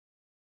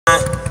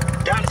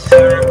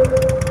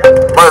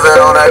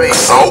baby.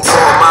 So All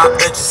my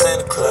bitches in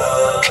the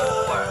club,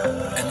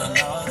 and I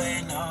know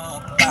they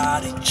know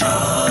about each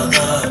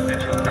other.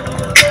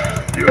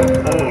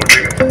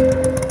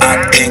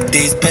 I think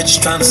these bitches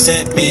tryna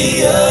set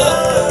me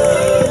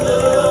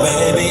up.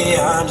 Maybe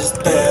I'm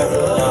just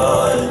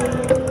paranoid.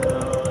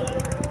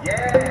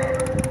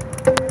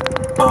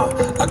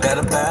 I got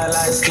a bad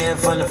light skin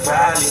from the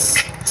valley.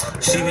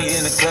 She be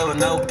in the club with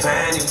no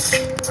panties.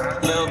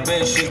 Little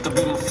bitch used to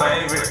be my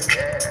favorite,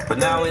 but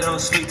now we don't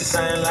speak the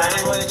same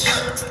language.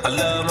 I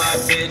love my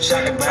bitch,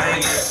 I can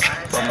bang it,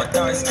 but my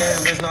dark skin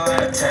bitch know how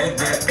to take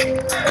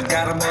it. I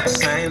got them both the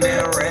same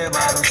damn red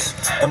bottoms,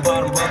 and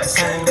bought them both the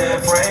same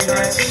damn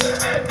fragrance.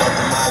 Both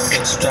of my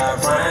bitches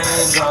drive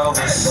Range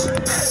Rovers.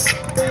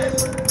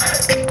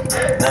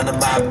 None of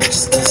my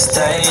bitches can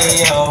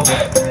stay over.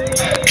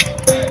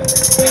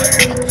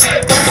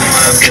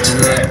 My bitch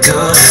look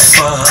good as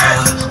fuck.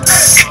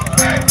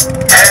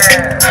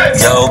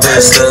 Yo,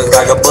 bitch look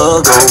like a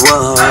booger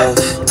one.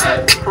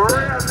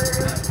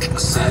 I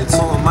said two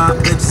of my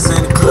bitches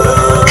in the